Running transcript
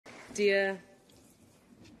Dear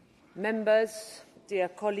members, dear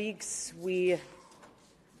colleagues, we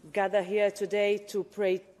gather here today to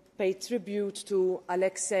pay tribute to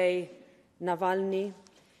Alexei Navalny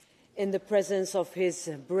in the presence of his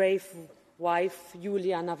brave wife,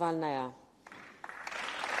 Yulia Navalnaya.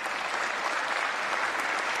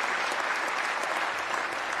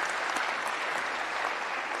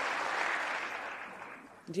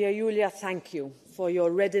 Dear Yulia, thank you for your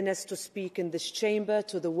readiness to speak in this chamber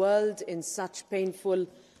to the world in such painful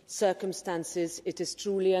circumstances. It is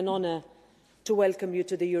truly an honour to welcome you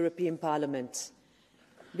to the European Parliament.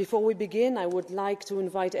 Before we begin, I would like to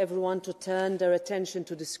invite everyone to turn their attention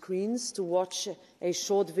to the screens to watch a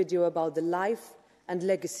short video about the life and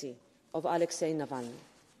legacy of Alexei Navalny.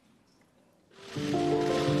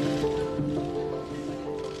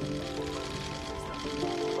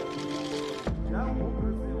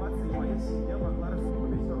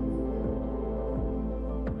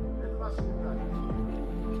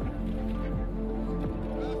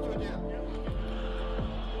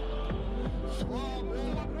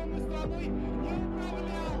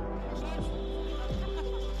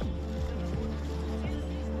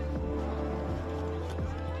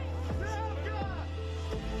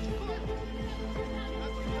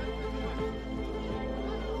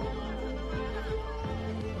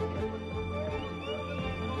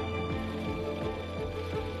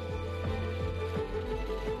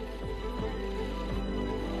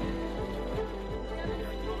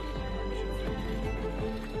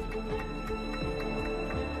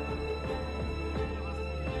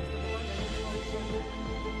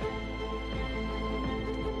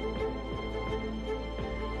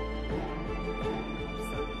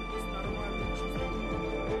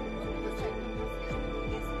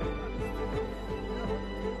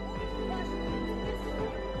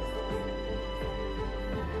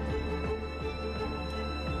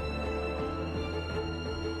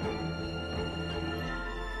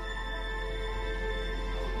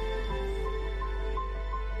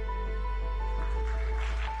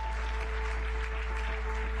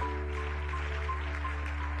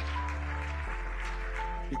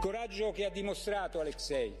 Il coraggio che ha dimostrato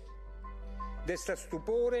Alexei desta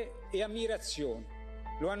stupore e ammirazione.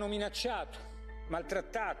 Lo hanno minacciato,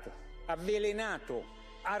 maltrattato, avvelenato,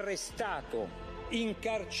 arrestato,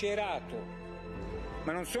 incarcerato,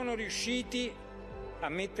 ma non sono riusciti a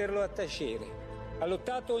metterlo a tacere. Ha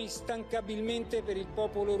lottato instancabilmente per il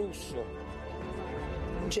popolo russo.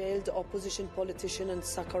 Jailed opposition politician and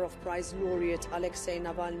Sakharov Prize laureate Alexei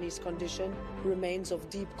Navalny's condition remains of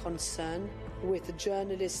deep concern, with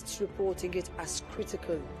journalists reporting it as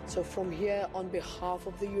critical. So from here, on behalf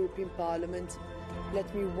of the European Parliament,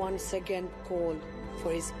 let me once again call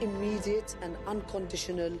for his immediate and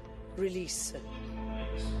unconditional release.